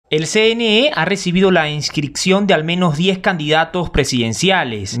El CNE ha recibido la inscripción de al menos 10 candidatos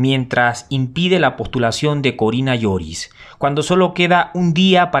presidenciales, mientras impide la postulación de Corina Yoris. Cuando solo queda un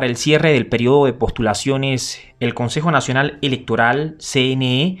día para el cierre del periodo de postulaciones, el Consejo Nacional Electoral,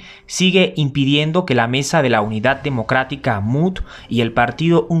 CNE, sigue impidiendo que la Mesa de la Unidad Democrática, MUD, y el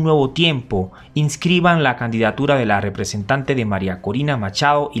Partido Un Nuevo Tiempo inscriban la candidatura de la representante de María Corina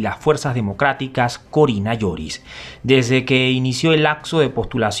Machado y las fuerzas democráticas, Corina Yoris. Desde que inició el lapso de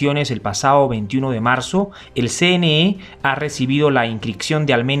postulaciones el pasado 21 de marzo, el CNE ha recibido la inscripción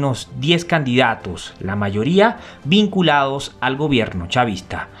de al menos 10 candidatos, la mayoría vinculados al gobierno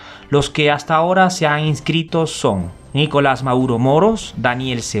chavista. Los que hasta ahora se han inscrito son Nicolás Maduro Moros,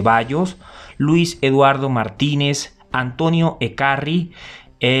 Daniel Ceballos, Luis Eduardo Martínez, Antonio Ecarri,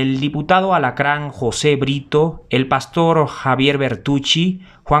 el diputado alacrán José Brito, el pastor Javier Bertucci,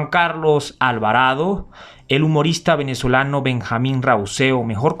 Juan Carlos Alvarado, el humorista venezolano Benjamín Rausseo,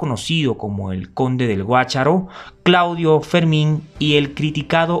 mejor conocido como el Conde del Guácharo, Claudio Fermín y el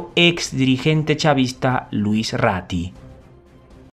criticado ex dirigente chavista Luis Ratti.